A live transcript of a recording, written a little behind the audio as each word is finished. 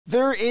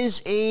There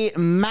is a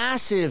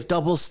massive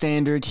double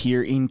standard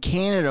here in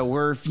Canada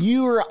where if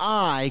you or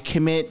I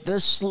commit the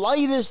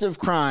slightest of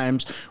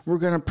crimes, we're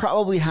going to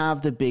probably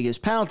have the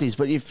biggest penalties.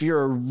 But if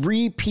you're a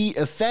repeat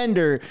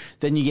offender,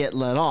 then you get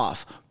let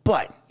off.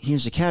 But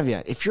here's the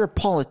caveat. If you're a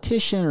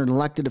politician or an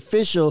elected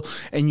official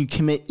and you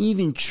commit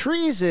even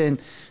treason,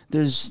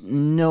 there's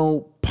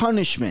no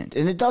punishment.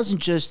 And it doesn't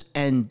just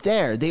end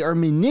there. They are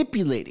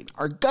manipulating.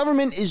 Our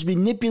government is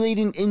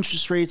manipulating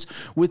interest rates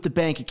with the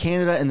Bank of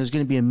Canada, and there's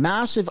going to be a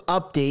massive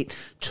update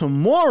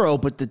tomorrow,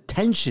 but the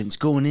tensions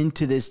going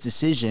into this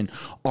decision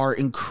are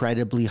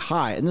incredibly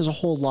high. And there's a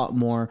whole lot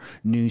more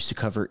news to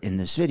cover in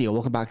this video.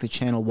 Welcome back to the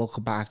channel.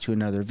 Welcome back to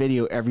another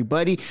video,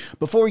 everybody.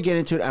 Before we get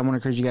into it, I want to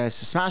encourage you guys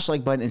to smash the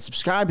like button and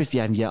subscribe if you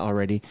haven't yet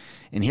already.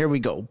 And here we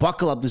go.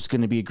 Buckle up. This is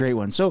going to be a great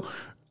one. So,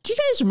 do you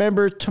guys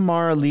remember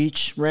Tamara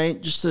Lich, right?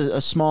 Just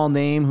a small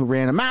name who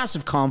ran a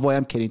massive convoy.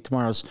 I'm kidding.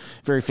 Tamara's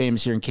very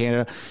famous here in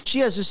Canada. She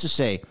has this to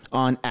say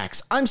on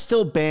X: "I'm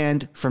still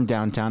banned from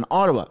downtown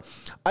Ottawa.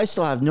 I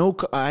still have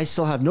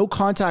no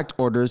contact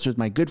orders with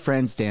my good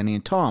friends Danny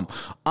and Tom.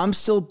 I'm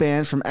still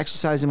banned from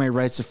exercising my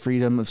rights of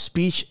freedom of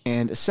speech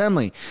and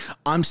assembly.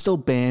 I'm still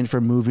banned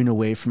from moving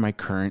away from my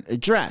current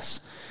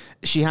address."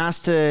 She has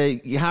to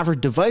have her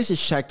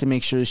devices checked to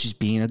make sure that she's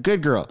being a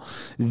good girl.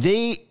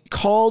 They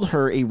called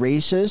her a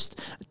racist,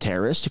 a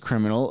terrorist, a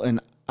criminal,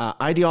 an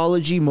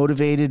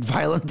ideology-motivated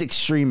violent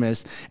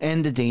extremist,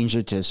 and a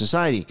danger to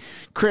society.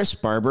 Chris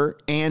Barber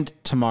and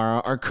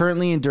Tamara are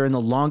currently enduring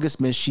the longest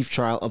mischief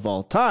trial of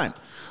all time.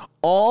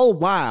 All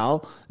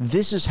while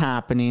this is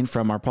happening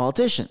from our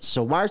politicians.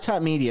 So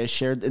Wiretap Media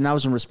shared, and that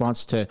was in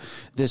response to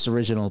this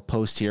original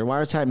post here.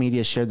 Wiretap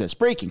Media shared this.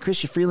 Breaking: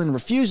 Freeland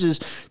refuses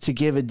to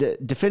give a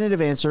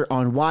definitive answer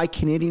on why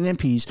Canadian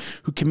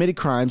MPs who committed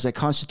crimes that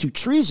constitute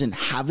treason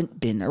haven't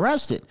been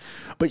arrested.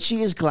 But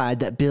she is glad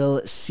that Bill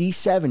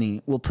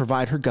C-70 will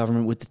provide her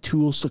government with the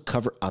tools to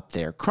cover up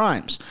their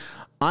crimes.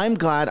 I'm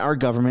glad our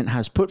government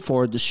has put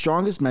forward the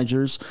strongest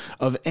measures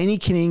of any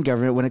Canadian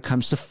government when it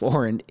comes to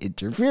foreign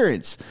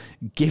interference,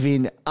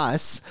 giving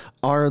us,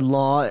 our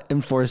law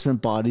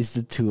enforcement bodies,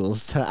 the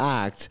tools to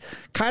act.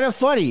 Kind of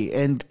funny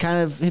and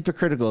kind of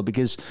hypocritical,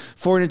 because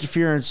foreign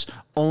interference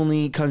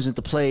only comes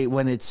into play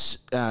when it's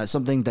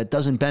something that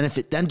doesn't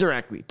benefit them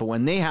directly. But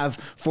when they have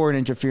foreign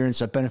interference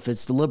that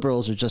benefits the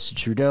Liberals or Justin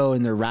Trudeau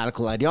and their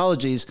radical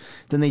ideologies,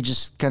 then they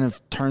just kind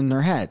of turn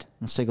their head.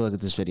 Let's take a look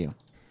at this video.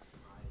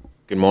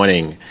 Good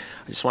morning.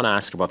 I just want to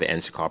ask about the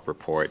NCCOP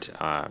report,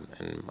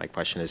 and my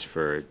question is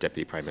for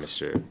Deputy Prime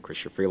Minister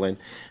Freeland.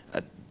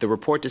 The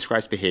report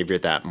describes behavior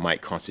that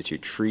might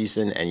constitute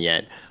treason, and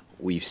yet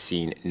we've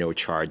seen no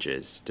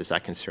charges. Does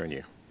that concern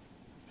you?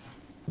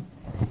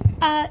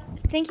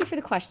 Thank you for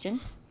the question.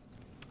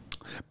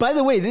 By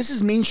the way, this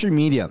is mainstream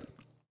media.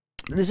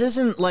 This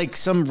isn't like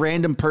some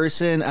random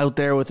person out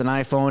there with an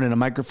iPhone and a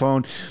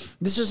microphone.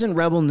 This isn't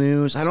Rebel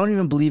News. I don't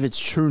even believe it's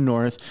True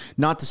North.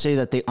 Not to say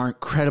that they aren't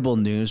credible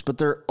news, but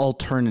they're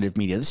alternative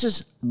media. This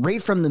is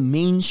right from the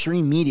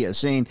mainstream media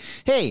saying,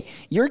 hey,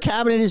 your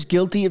cabinet is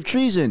guilty of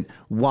treason.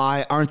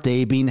 Why aren't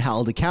they being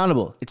held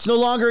accountable? It's no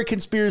longer a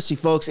conspiracy,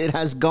 folks. It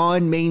has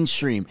gone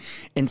mainstream.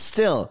 And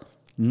still,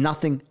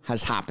 nothing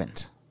has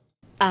happened.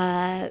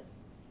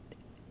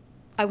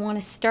 I want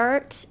to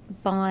start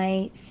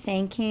by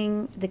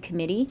thanking the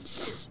committee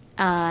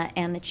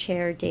and the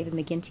chair, David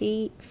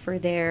McGuinty, for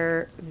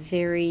their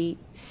very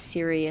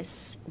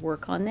serious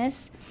work on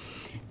this.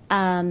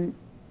 Our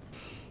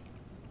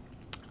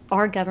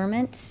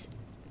government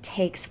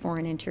takes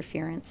foreign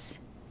interference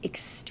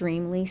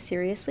extremely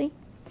seriously.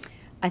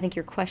 I think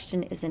your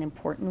question is an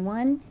important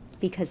one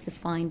because the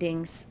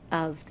findings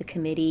of the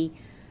committee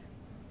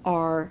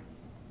are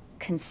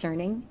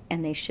concerning,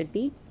 and they should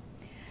be.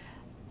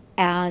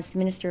 As the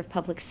Minister of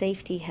Public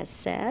Safety has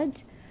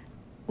said,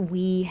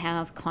 we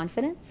have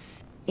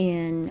confidence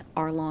in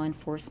our law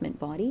enforcement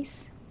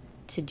bodies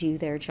to do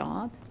their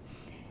job.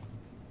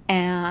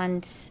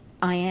 And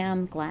I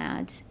am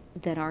glad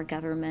that our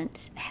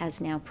government has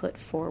now put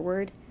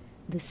forward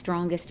the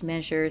strongest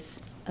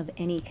measures of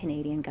any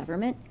Canadian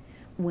government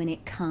when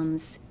it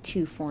comes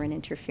to foreign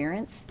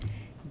interference,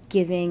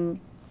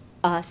 giving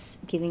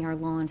our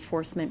law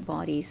enforcement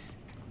bodies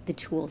the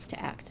tools to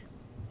act.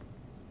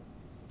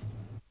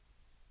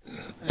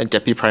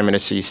 Deputy Prime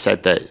Minister, you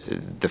said that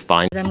the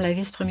fine Madame la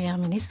vice-première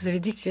ministre, vous avez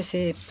dit que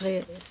c'est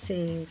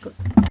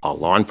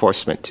law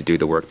enforcement to do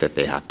the work that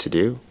they have to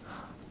do.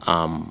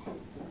 I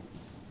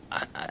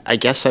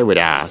guess I would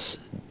ask,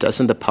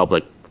 doesn't the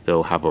public,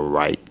 though, have a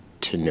right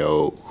to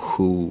know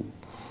who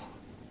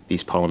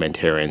these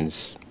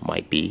parliamentarians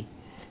might be,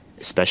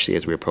 especially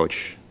as we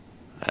approach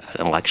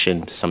an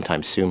election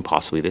sometime soon,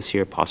 possibly this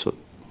year, possibly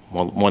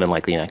more than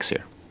likely next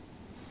year?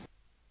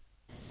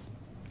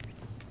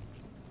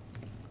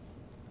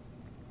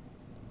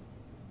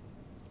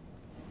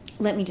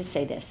 Let me just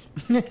say this.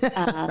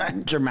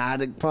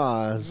 Dramatic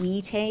pause.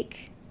 We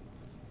take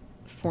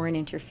foreign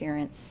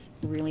interference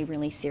really,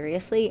 really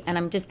seriously. And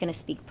I'm just going to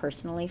speak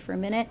personally for a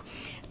minute.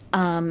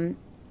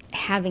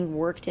 Having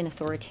worked in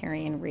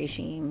authoritarian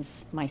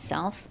regimes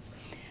myself,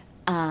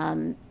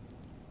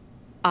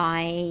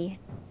 I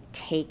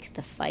take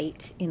the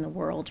fight in the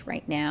world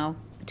right now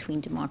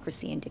between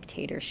democracy and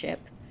dictatorship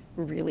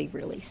really,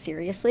 really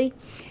seriously.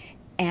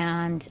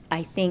 And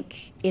I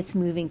think it's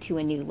moving to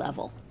a new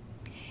level.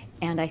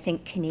 And I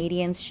think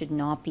Canadians should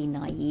not be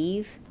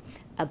naive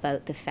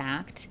about the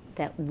fact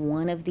that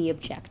one of the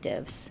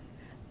objectives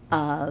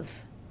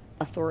of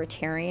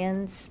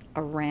authoritarians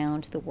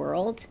around the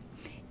world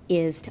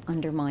is to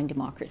undermine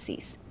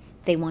democracies.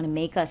 They want to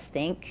make us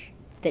think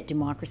that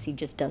democracy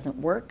just doesn't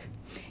work,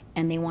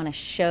 and they want to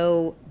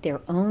show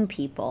their own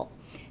people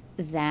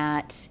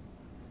that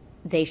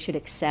they should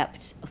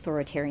accept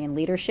authoritarian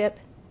leadership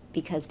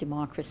because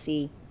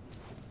democracy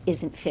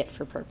isn't fit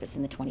for purpose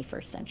in the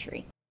 21st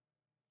century.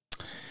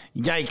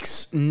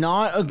 Yikes.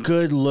 Not a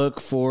good look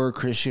for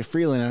Chrystia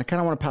Freeland. And I kind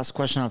of want to pass the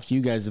question off to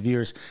you guys, the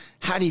viewers.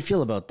 How do you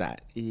feel about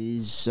that?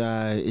 Is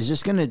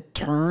this going to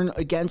turn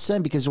against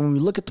them? Because when we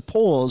look at the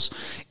polls,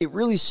 it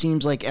really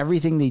seems like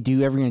everything they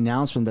do, every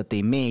announcement that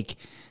they make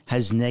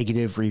has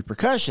negative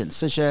repercussions,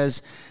 such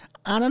as,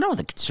 I don't know,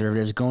 the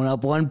Conservatives going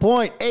up 1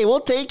 point. Hey, we'll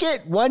take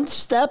it one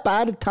step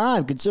at a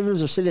time.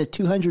 Conservatives are sitting at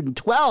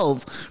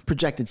 212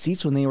 projected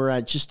seats when they were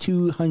at just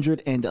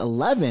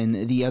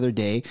 211 the other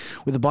day,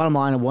 with a bottom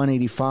line of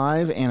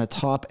 185 and a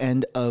top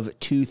end of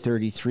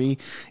 233.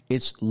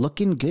 It's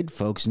looking good,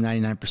 folks.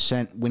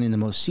 99% winning the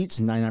most seats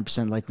and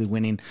 99% likely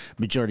winning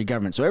majority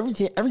government. So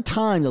every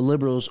time the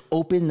Liberals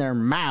open their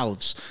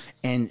mouths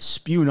and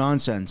spew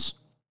nonsense,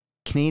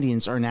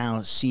 Canadians are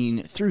now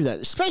seeing through that,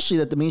 especially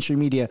that the mainstream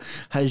media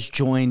has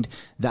joined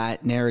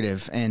that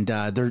narrative, and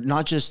they're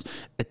not just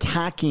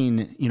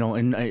attacking,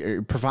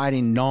 and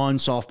providing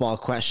non-softball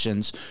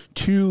questions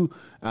to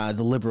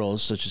the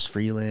Liberals, such as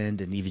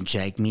Freeland and even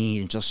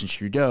Jagmeet and Justin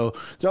Trudeau.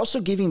 They're also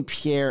giving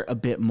Pierre a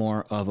bit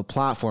more of a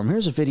platform.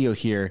 Here's a video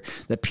here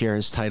that Pierre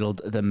has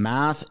titled "The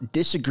Math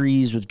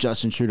Disagrees with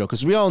Justin Trudeau,"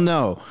 because we all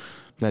know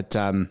that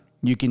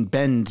you can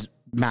bend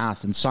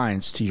math and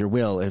science to your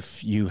will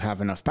if you have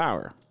enough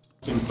power.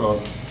 From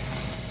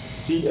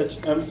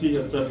CHMC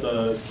has said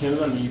that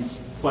Canada needs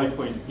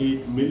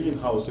 5.8 million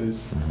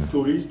houses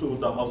to restore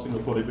the housing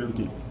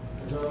affordability.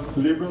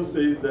 Liberals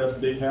say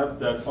that they have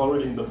that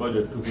already in the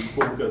budget to be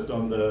focused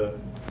on the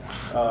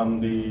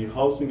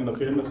housing and the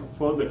fairness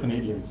for the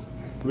Canadians,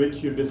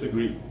 which you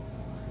disagree.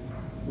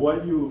 Why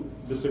do you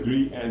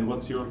disagree, and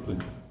what's your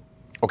plan?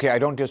 Okay, I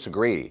don't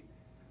disagree.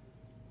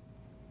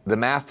 The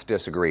math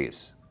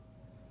disagrees.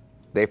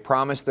 They've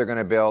promised they're going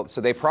to build,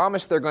 so they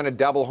promised they're going to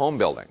double home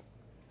building.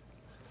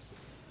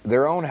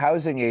 Their own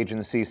housing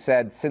agency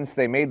said since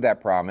they made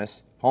that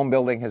promise, home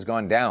building has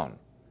gone down,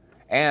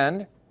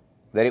 and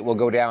that it will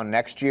go down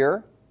next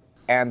year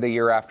and the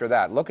year after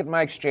that. Look at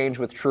my exchange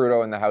with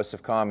Trudeau in the House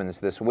of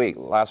Commons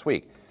last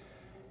week.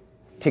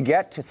 To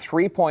get to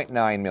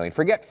 3.9 million,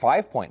 forget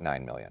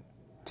 5.9 million,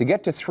 to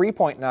get to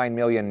 3.9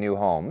 million new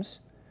homes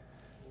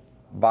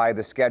by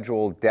the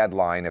scheduled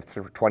deadline of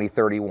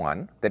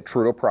 2031 that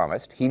Trudeau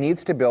promised, he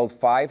needs to build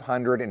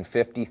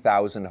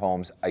 550,000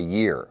 homes a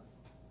year.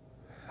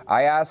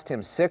 I asked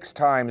him 6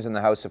 times in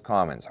the House of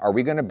Commons, are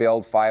we going to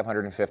build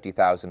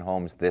 550,000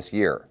 homes this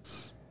year?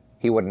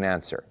 He wouldn't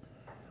answer.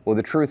 Well,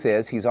 the truth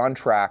is he's on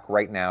track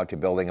right now to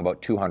building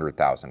about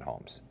 200,000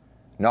 homes,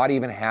 not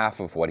even half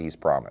of what he's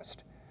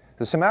promised.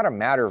 It's not a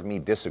matter of me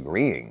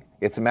disagreeing.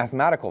 It's a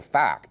mathematical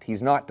fact.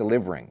 He's not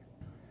delivering.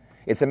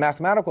 It's a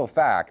mathematical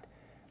fact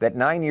that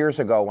 9 years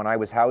ago when I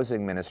was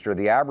housing minister,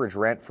 the average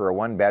rent for a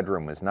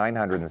 1-bedroom was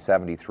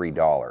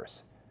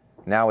 $973.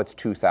 Now it's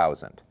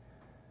 $2,000.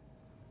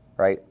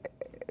 Right?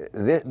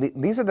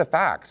 These are the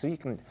facts.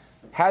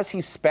 Has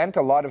he spent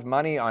a lot of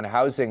money on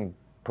housing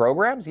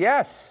programs?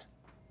 Yes.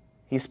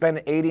 He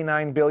spent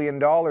 $89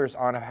 billion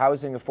on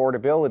housing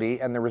affordability,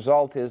 and the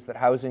result is that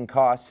housing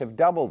costs have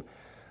doubled.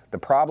 The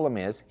problem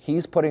is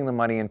he's putting the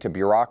money into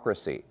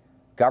bureaucracy.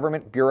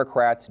 Government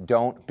bureaucrats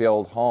don't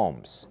build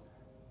homes.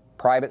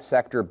 Private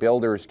sector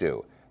builders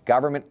do.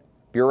 Government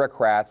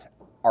bureaucrats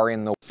are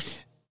in the...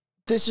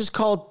 This is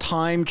called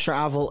time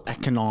travel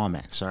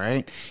economics, all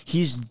right?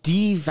 He's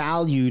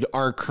devalued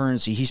our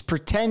currency. He's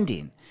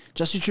pretending.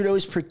 Justin Trudeau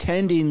is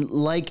pretending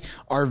like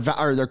our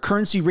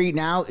currency rate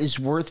now is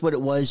worth what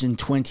it was in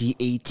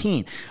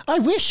 2018.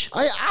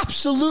 I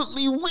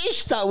absolutely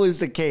wish that was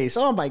the case.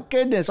 Oh my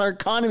goodness, our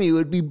economy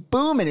would be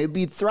booming, it would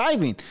be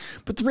thriving.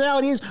 But the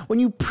reality is, when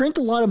you print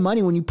a lot of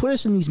money, when you put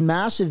us in these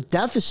massive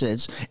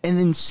deficits and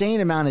an insane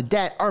amount of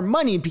debt, our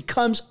money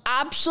becomes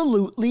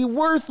absolutely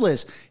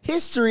worthless.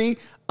 History,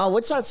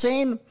 what's that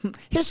saying?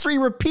 History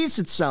repeats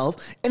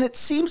itself, and it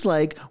seems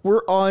like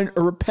we're on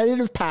a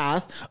repetitive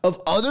path of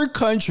other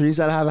countries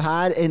that have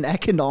had an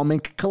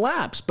economic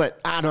collapse. But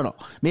I don't know.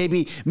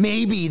 Maybe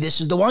this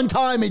is the one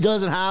time it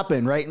doesn't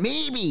happen, right?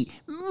 Maybe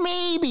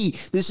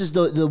this is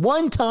the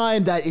one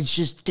time that it's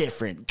just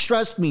different.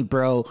 Trust me,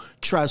 bro.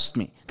 Trust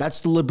me.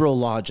 That's the liberal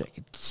logic.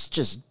 It's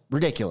just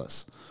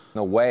ridiculous.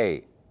 No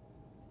way.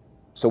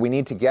 So we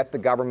need to get the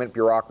government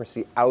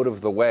bureaucracy out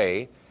of the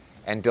way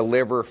and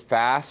deliver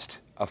fast,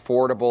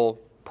 affordable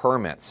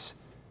permits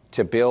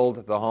to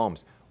build the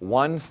homes.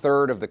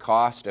 1/3 of the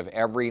cost of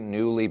every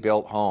newly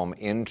built home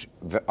in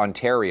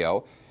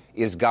Ontario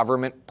is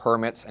government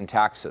permits and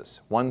taxes.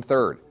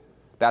 1/3.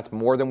 That's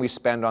more than we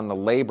spend on the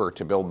labor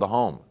to build the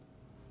home.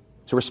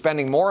 So we're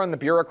spending more on the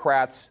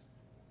bureaucrats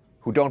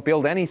who don't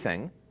build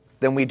anything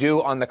than we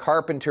do on the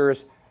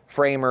carpenters,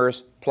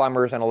 framers,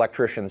 plumbers, and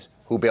electricians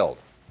who build.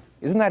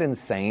 Isn't that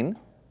insane?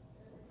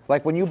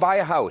 Like when you buy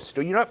a house,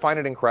 do you not find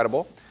it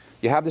incredible?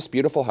 You have this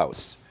beautiful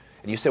house,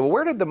 and you say, well,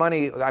 where did the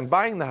money, I'm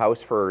buying the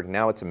house for,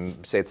 now it's,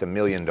 say it's $1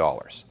 million.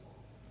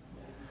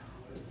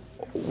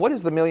 What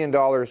does the $1 million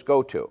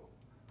go to?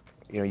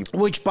 You know,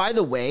 which, by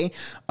the way,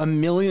 $1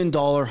 million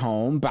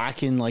home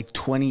back in like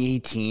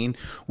 2018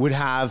 would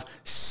have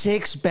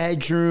 6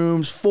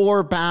 bedrooms,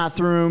 4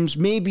 bathrooms,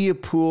 maybe a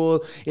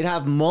pool. It'd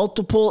have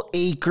multiple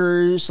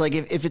acres. Like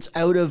if it's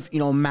out of, you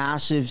know,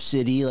 massive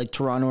city like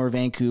Toronto or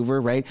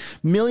Vancouver, right?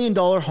 $1 million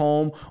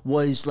home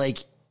was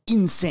like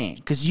insane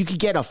because you could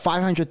get a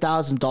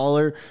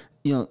 $500,000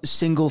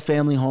 single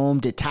family home,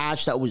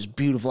 detached, that was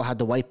beautiful, had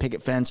the white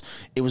picket fence.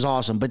 It was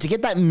awesome. But to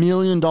get that $1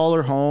 million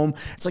home,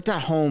 it's like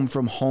that home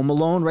from Home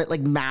Alone, right? Like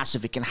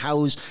massive. It can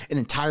house an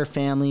entire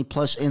family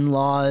plus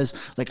in-laws,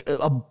 like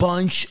a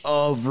bunch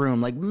of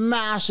room, like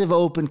massive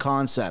open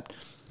concept.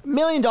 $1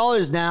 million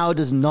now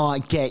does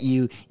not get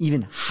you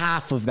even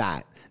half of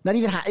that. Not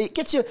even half. It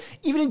gets you,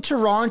 even in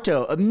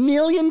Toronto, $1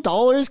 million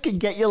can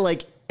get you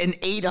like an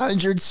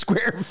 800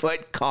 square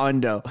foot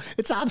condo.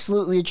 It's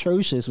absolutely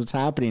atrocious what's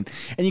happening.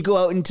 And you go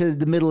out into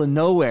the middle of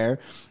nowhere,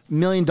 $1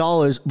 million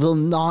will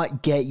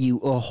not get you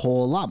a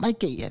whole lot. Might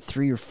get you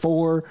 3 or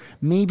 4,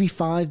 maybe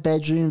 5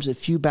 bedrooms, a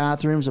few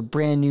bathrooms, a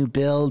brand new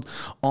build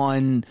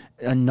on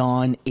a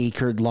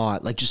non-acred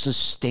lot, like just a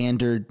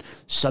standard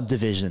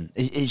subdivision.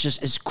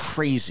 It's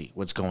crazy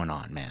what's going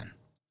on, man.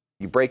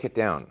 You break it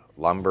down,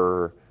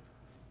 lumber,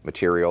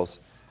 materials.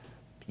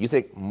 You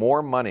think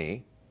more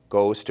money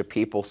goes to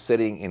people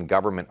sitting in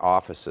government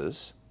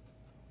offices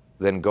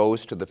than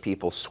goes to the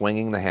people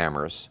swinging the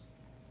hammers,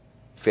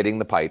 fitting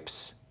the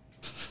pipes,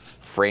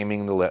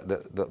 framing the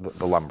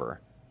lumber.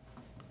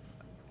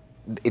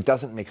 It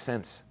doesn't make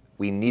sense.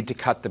 We need to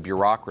cut the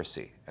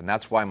bureaucracy, and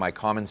that's why my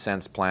common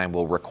sense plan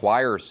will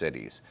require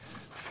cities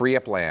free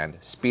up land,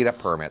 speed up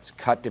permits,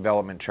 cut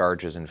development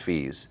charges and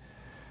fees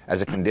as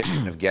a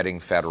condition of getting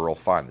federal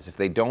funds. If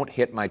they don't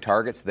hit my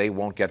targets, they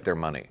won't get their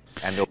money.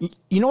 And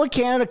you know what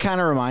Canada kind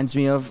of reminds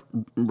me of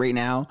right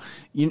now?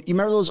 You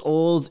remember those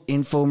old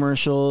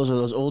infomercials or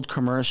those old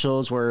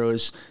commercials where it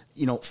was,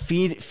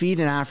 feed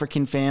an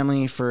African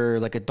family for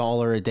like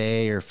 $1 a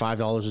day or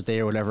 $5 a day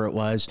or whatever it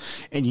was,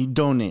 and you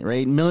donate,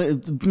 right?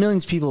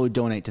 Millions of people would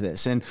donate to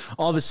this, and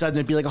all of a sudden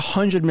it'd be like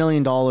 $100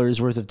 million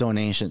worth of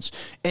donations.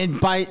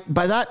 And by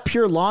that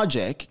pure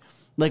logic,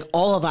 like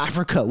all of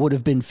Africa would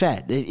have been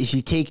fed. If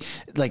you take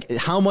like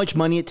how much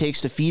money it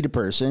takes to feed a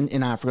person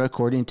in Africa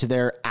according to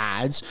their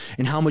ads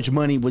and how much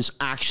money was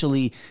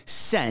actually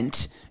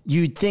sent,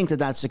 you'd think that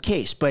that's the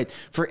case. But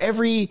for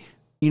every,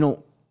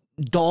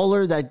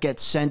 dollar that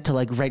gets sent to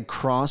like Red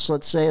Cross,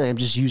 let's say, like I'm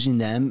just using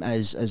them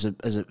as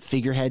a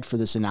figurehead for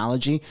this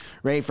analogy,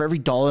 right? For every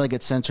dollar that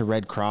gets sent to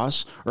Red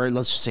Cross, or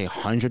let's just say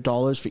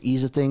 $100 for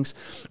ease of things,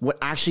 what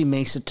actually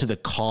makes it to the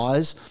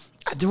cause,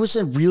 there was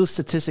a real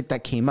statistic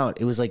that came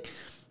out. It was like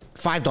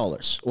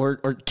 $5 or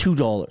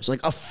 $2, like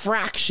a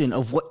fraction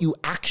of what you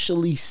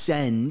actually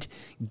send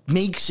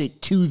makes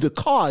it to the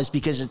cause,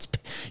 because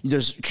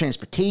there's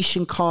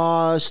transportation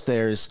costs,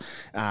 there's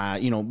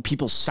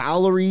people's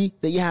salary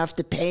that you have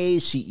to pay,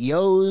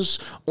 CEOs,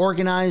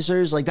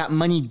 organizers, like that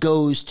money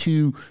goes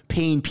to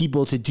paying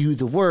people to do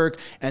the work,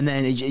 and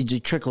then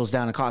it trickles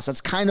down the cost.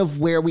 That's kind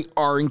of where we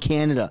are in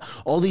Canada.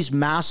 All these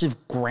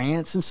massive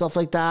grants and stuff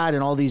like that,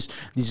 and all these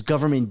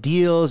government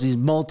deals, these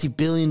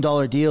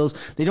multi-billion-dollar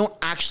deals, they don't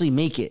actually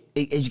make it.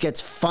 It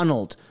gets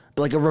funneled,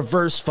 like a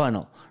reverse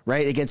funnel,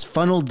 right? It gets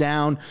funneled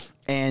down,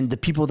 and the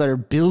people that are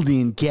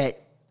building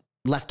get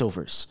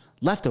leftovers.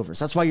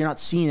 That's why you're not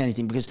seeing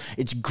anything, because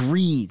it's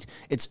greed.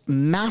 It's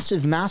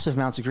massive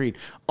amounts of greed.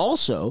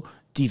 Also,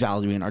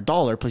 devaluing our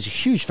dollar plays a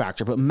huge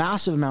factor, but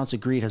massive amounts of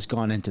greed has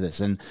gone into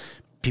this, and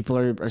people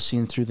are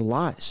seeing through the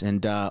lies.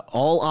 And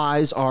all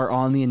eyes are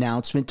on the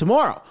announcement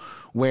tomorrow,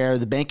 where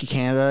the Bank of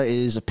Canada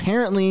is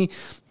apparently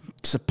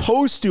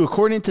supposed to,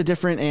 according to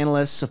different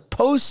analysts,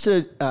 supposed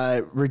to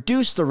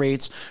reduce the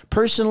rates.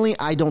 Personally,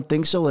 I don't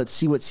think so. Let's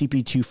see what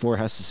CP24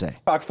 has to say.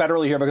 Talk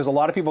federally here, because a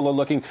lot of people are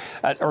looking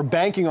at, or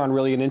banking on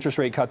really an interest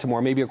rate cut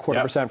tomorrow, maybe a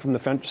 0.25% from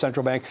the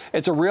central bank.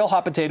 It's a real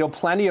hot potato.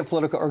 Plenty of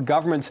political or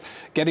governments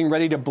getting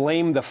ready to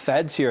blame the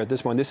feds here at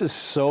this point. This is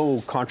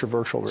so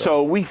controversial. Really.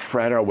 So we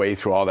thread our way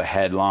through all the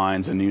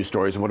headlines and news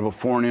stories. What about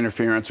foreign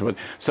interference? What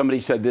somebody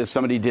said this,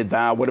 somebody did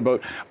that. What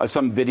about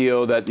some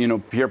video that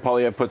Pierre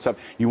Poilievre puts up?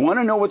 You want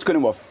to know what's going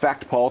to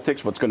affect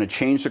politics, what's going to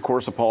change the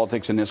course of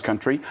politics in this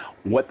country?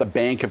 What the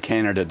Bank of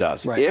Canada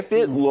does. Right. If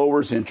it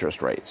lowers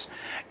interest rates,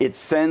 it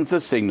sends a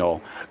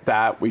signal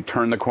that we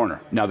turn the corner.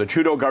 Now, the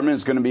Trudeau government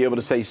is going to be able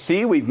to say,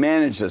 see, we've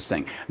managed this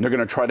thing. And they're going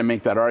to try to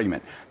make that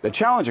argument. The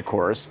challenge, of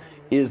course,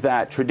 is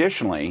that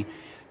traditionally,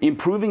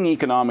 improving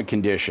economic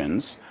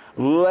conditions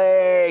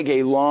lag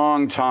a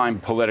long time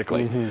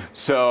politically.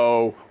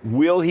 So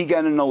will he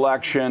get an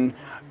election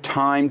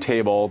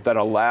timetable that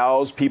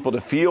allows people to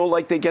feel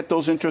like they get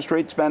those interest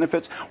rates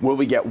benefits? Will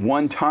we get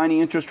one tiny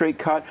interest rate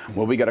cut?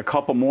 Will we get a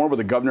couple more? Will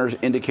the governors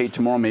indicate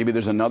tomorrow maybe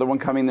there's another one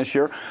coming this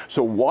year?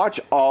 So watch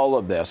all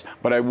of this.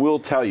 But I will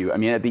tell you, I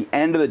mean, at the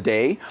end of the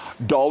day,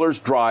 dollars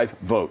drive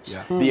votes.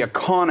 The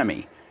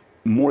economy,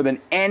 more than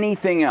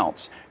anything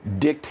else,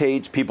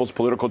 dictates people's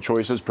political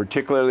choices,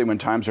 particularly when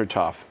times are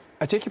tough.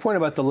 I take your point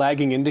about the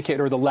lagging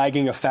indicator or the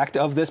lagging effect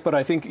of this, but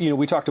I think, you know,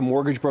 we talk to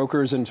mortgage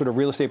brokers and sort of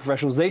real estate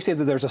professionals. They say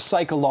that there's a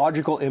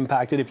psychological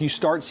impact that if you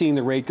start seeing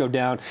the rate go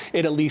down,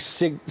 it at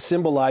least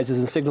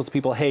symbolizes and signals to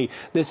people, hey,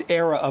 this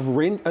era of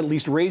at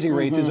least raising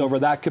rates is over.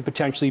 That could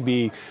potentially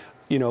be,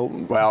 you know,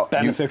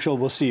 beneficial.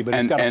 We'll see, but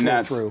it's got to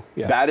flow through.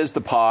 Yeah. That is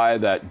the pie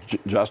that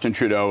Justin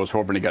Trudeau is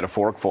hoping to get a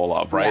fork full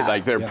of, right?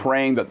 Like they're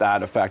praying that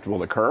that effect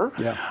will occur.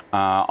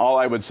 All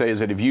I would say is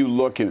that if you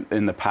look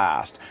in the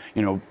past,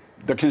 you know,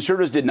 the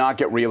Conservatives did not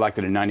get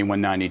reelected in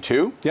 91,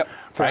 92.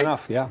 Fair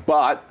enough,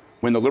 But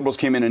when the Liberals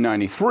came in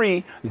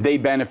 93, they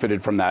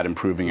benefited from that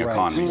improving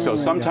economy. So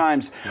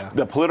sometimes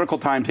the political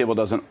timetable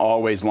doesn't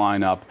always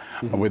line up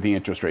with the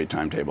interest rate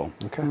timetable.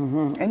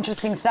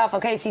 Interesting stuff.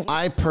 Okay,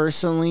 I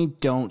personally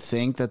don't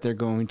think that they're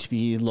going to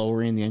be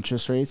lowering the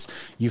interest rates.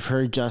 You've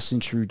heard Justin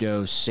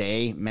Trudeau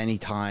say many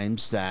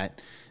times that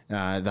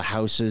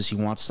he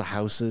wants the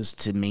houses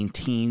to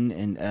maintain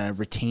and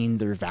retain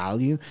their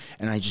value.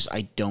 And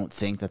I don't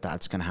think that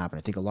that's going to happen.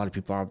 I think a lot of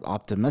people are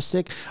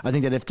optimistic. I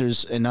think that if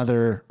there's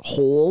another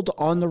hold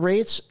on the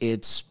rates,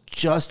 it's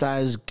just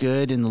as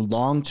good in the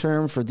long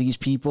term for these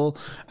people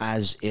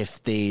as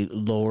if they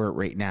lower it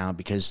right now,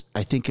 because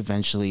I think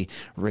eventually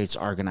rates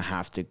are going to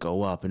have to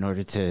go up in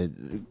order to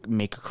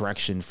make a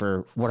correction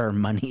for what our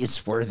money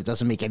is worth. It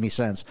doesn't make any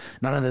sense.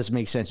 None of this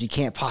makes sense. You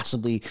can't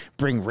possibly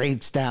bring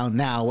rates down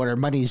now when our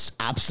money's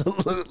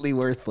absolutely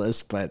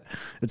worthless. But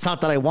it's not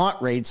that I want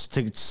rates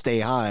to stay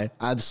high.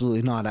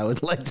 Absolutely not. I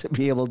would like to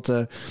be able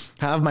to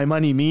have my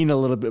money mean a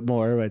little bit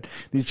more, but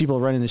these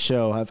people running the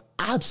show have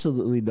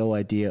absolutely no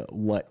idea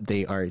what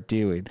they are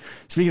doing.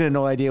 Speaking of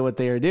no idea what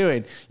they are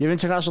doing, you have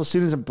international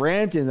students in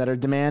Brampton that are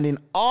demanding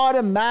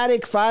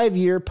automatic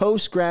 5-year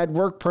post-grad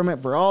work permit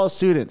for all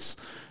students.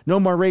 No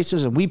more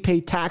racism. We pay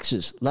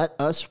taxes. Let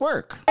us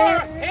work.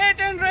 Hate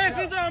and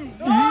racism.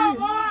 No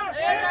more.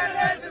 Hate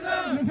and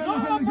racism.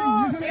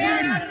 Listen,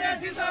 hate and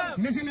racism.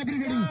 Listen,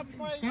 everybody.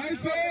 I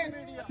say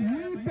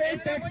we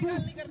pay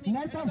taxes.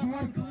 Let us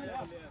work.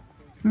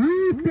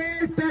 We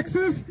pay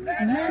taxes.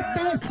 Let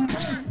us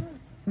work.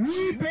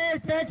 We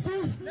pay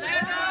taxes.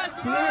 Let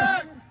us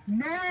work.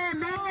 No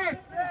more.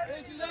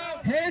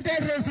 Hate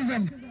and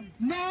racism.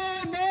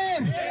 No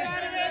more. Hate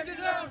and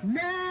racism.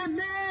 No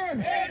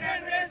more. Hate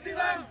and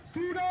racism.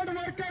 Student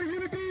worker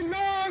unity.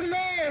 Long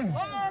live.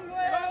 Long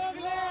live.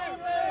 Long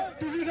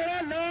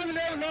live. Long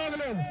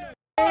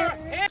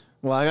live.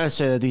 Well, I got to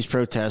say that these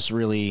protests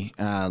really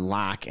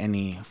lack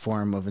any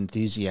form of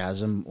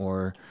enthusiasm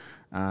or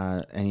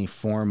any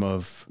form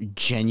of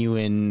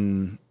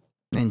genuine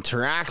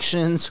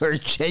interactions or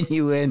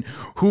genuine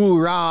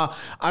hoorah.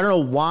 I don't know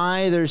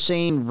why they're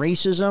saying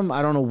racism.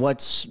 I don't know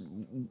what's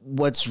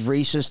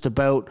racist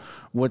about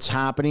what's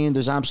happening.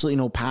 There's absolutely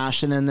no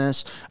passion in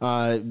this.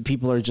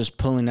 People are just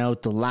pulling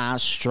out the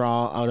last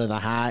straw out of the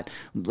hat,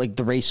 like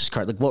the racist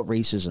card. Like, what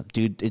racism,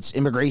 dude? It's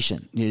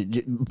immigration.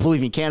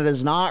 Believe me,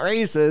 Canada's not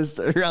racist,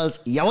 or else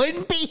you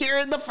wouldn't be here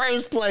in the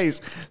first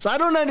place. So I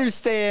don't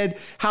understand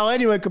how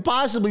anyone could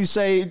possibly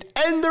say,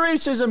 end the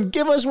racism,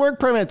 give us work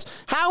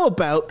permits. How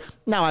about,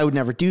 now I would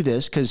never do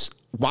this because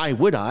why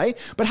would I?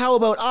 But how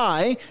about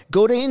I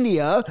go to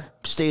India,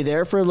 stay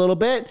there for a little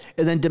bit,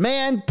 and then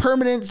demand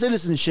permanent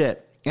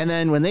citizenship? And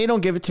then when they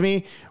don't give it to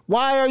me,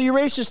 why are you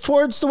racist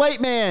towards the white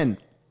man?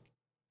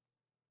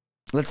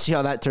 Let's see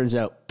how that turns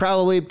out.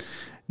 Probably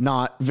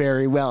not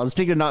very well. And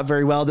speaking of not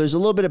very well, there's a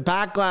little bit of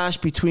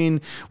backlash between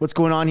what's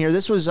going on here.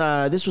 This was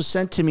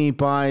sent to me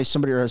by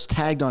somebody, or I was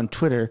tagged on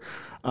Twitter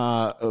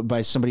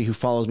by somebody who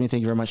follows me.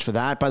 Thank you very much for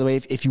that. By the way,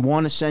 if you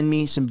want to send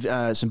me some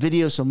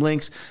videos, some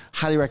links,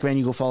 highly recommend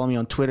you go follow me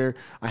on Twitter.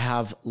 I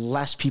have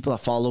less people that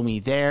follow me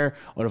there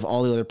out of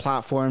all the other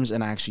platforms,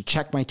 and I actually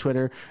check my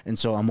Twitter, and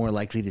so I'm more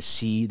likely to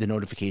see the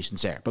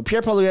notifications there. But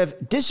Pierre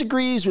Poilievre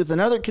disagrees with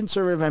another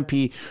Conservative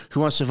MP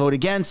who wants to vote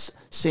against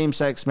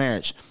same-sex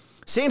marriage.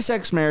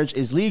 Same-sex marriage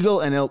is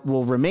legal, and it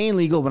will remain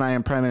legal when I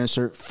am Prime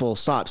Minister, full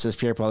stop, says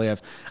Pierre Poilievre.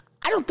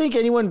 I don't think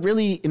anyone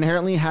really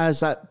inherently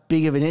has that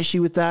big of an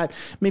issue with that.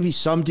 Maybe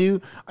some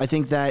do. I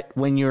think that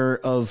when you're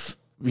of,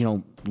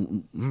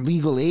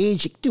 legal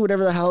age, you can do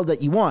whatever the hell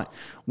that you want.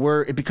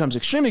 Where it becomes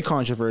extremely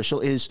controversial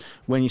is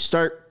when you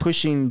start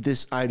pushing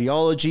this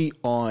ideology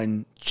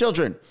on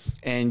children,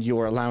 and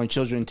you're allowing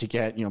children to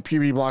get,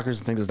 puberty blockers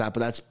and things like that.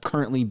 But that's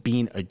currently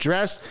being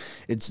addressed.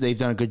 They've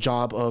done a good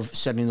job of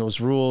setting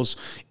those rules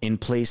in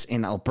place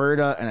in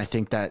Alberta, and I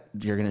think that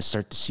you're going to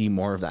start to see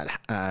more of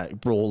that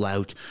roll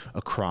out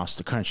across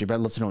the country. But I'd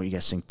love to know what you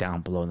guys think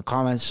down below in the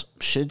comments.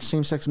 Should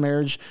same-sex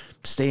marriage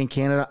stay in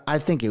Canada? I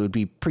think it would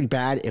be pretty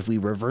bad if we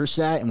reverse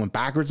that and went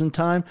backwards in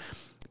time.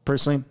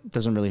 Personally, it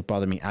doesn't really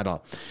bother me at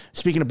all.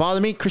 Speaking of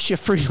bother me, Chrystia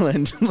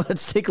Freeland,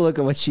 let's take a look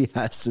at what she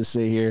has to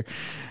say here.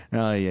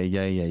 Oh,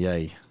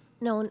 yeah.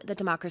 Known that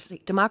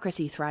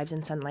democracy thrives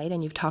in sunlight,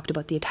 and you've talked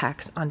about the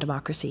attacks on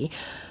democracy.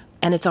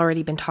 And it's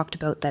already been talked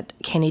about that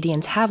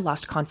Canadians have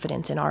lost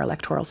confidence in our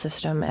electoral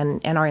system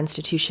and our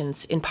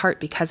institutions, in part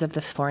because of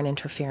this foreign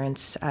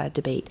interference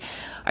debate.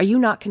 Are you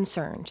not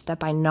concerned that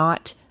by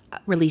not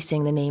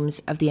releasing the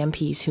names of the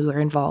MPs who are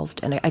involved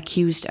and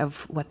accused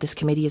of what this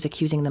committee is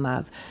accusing them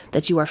of,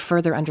 that you are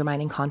further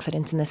undermining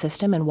confidence in the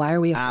system? And why are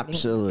we affording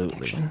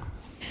Absolutely.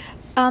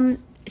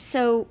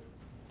 So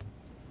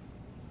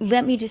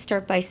let me just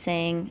start by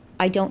saying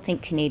I don't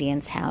think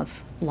Canadians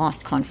have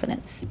lost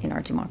confidence in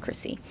our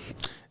democracy.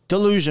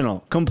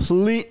 Delusional.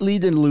 Completely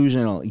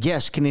delusional.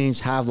 Yes,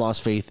 Canadians have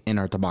lost faith in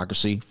our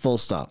democracy. Full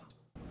stop.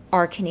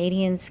 Are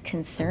Canadians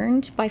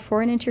concerned by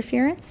foreign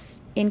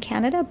interference in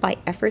Canada, by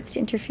efforts to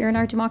interfere in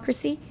our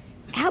democracy?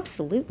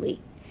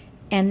 Absolutely.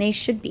 And they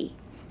should be.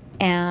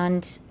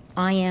 And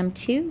I am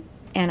too,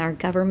 and our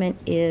government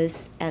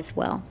is as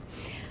well.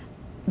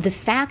 The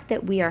fact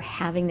that we are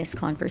having this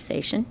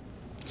conversation,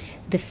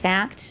 the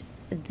fact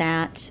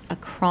that a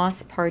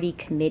cross-party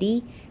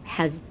committee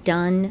has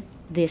done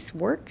this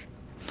work,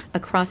 a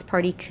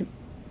cross-party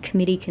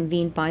committee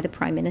convened by the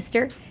Prime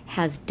Minister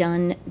has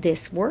done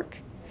this work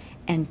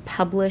and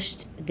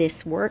published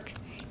this work,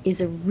 is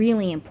a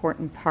really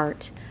important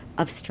part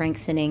of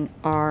strengthening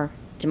our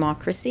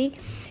democracy.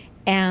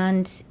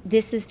 And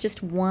this is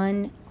just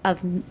one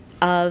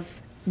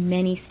of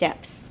many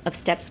steps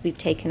we've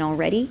taken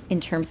already in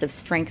terms of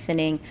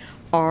strengthening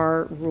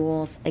our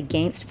rules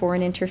against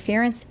foreign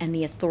interference and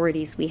the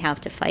authorities we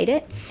have to fight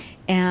it.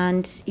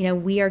 And,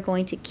 we are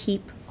going to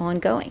keep on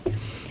going.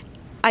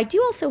 I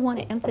do also want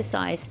to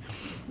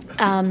emphasize,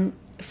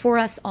 for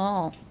us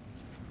all,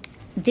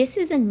 this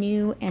is a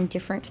new and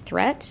different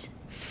threat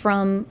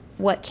from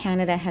what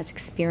Canada has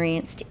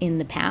experienced in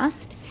the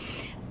past.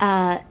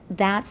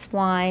 That's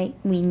why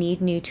we need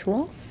new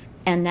tools,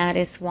 and that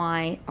is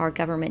why our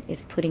government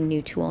is putting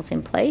new tools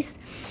in place.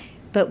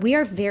 But we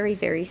are very,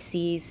 very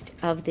seized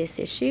of this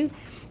issue,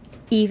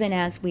 even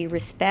as we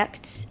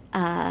respect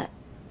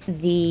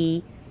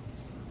the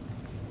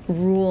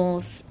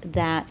rules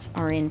that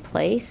are in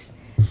place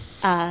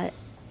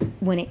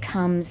when it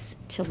comes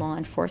to law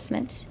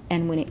enforcement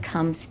and when it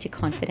comes to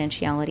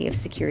confidentiality of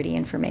security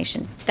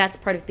information. That's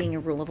part of being a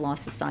rule of law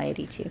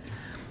society too.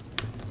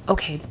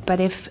 Okay, but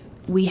if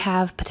we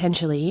have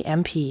potentially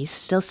MPs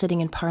still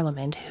sitting in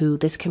Parliament who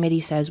this committee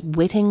says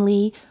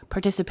wittingly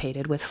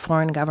participated with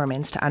foreign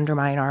governments to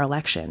undermine our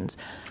elections,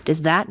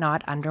 does that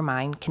not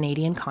undermine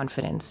Canadian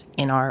confidence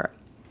in our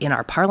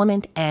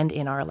Parliament and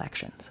in our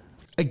elections?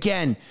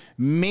 Again,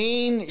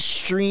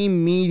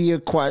 mainstream media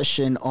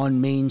question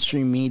on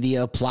mainstream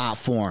media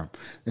platform.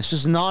 This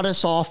is not a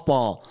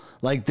softball.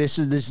 Like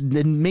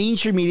the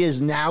mainstream media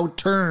is now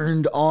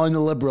turned on the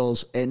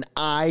Liberals, and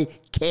I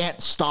can't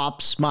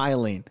stop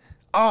smiling.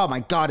 Oh my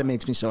God, it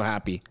makes me so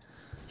happy.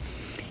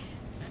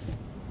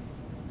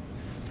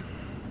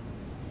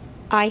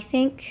 I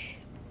think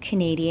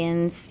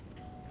Canadians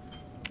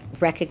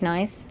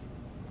recognize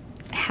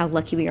how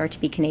lucky we are to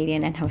be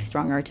Canadian and how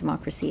strong our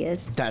democracy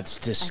is. That's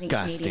disgusting.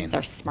 I think Canadians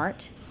are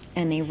smart,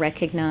 and they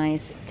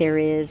recognize there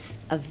is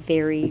a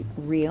very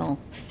real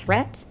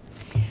threat.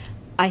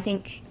 I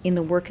think in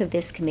the work of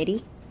this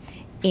committee,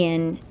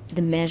 in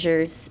the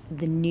measures,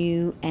 the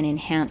new and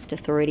enhanced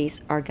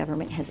authorities our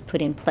government has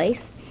put in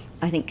place,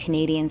 I think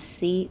Canadians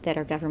see that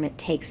our government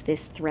takes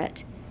this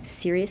threat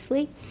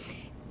seriously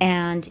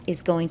and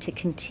is going to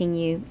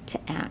continue to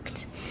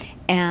act.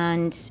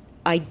 And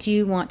I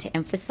do want to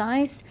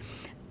emphasize,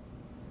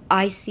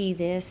 I see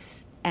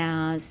this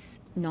as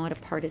not a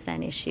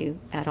partisan issue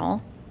at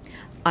all.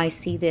 I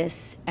see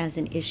this as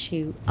an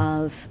issue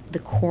of the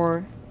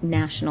core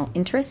national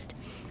interest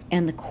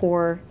and the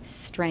core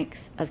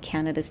strength of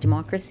Canada's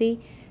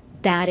democracy.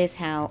 That is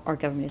how our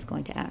government is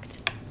going to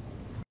act.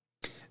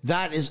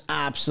 That is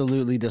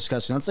absolutely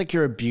disgusting. That's like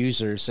your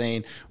abuser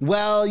saying,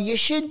 well, you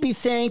should be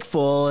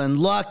thankful and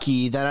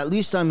lucky that at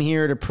least I'm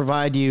here to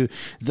provide you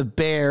the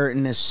bare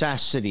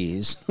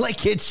necessities.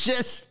 Like, it's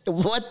just,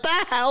 what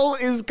the hell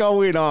is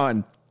going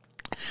on?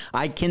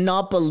 I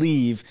cannot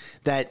believe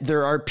that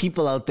there are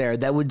people out there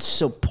that would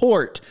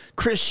support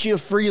Chrystia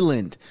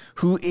Freeland,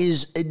 who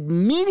is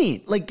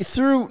admitting, like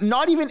through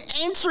not even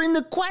answering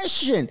the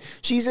question,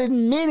 she's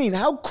admitting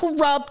how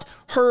corrupt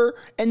her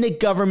and the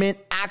government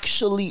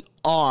actually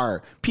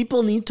are.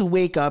 People need to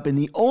wake up, and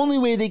the only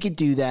way they could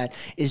do that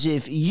is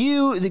if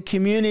you, the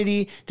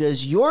community,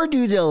 does your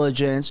due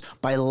diligence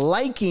by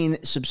liking,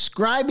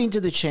 subscribing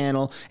to the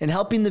channel, and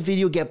helping the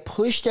video get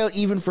pushed out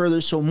even further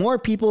so more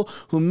people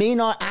who may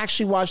not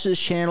actually watch this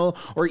channel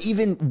or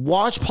even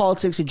watch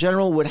politics in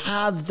general would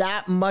have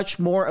that much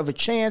more of a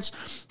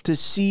chance to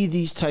see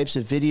these types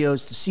of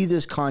videos, to see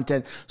this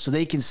content, so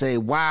they can say,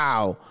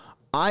 wow,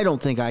 I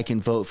don't think I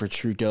can vote for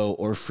Trudeau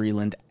or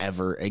Freeland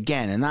ever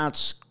again. And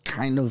that's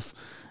kind of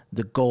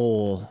the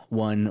goal,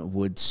 one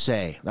would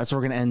say. That's where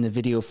we're going to end the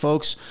video,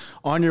 folks.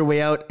 On your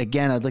way out,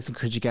 again, I'd like to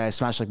encourage you guys,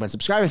 smash like button,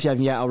 subscribe if you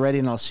haven't yet already,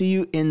 and I'll see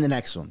you in the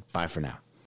next one. Bye for now.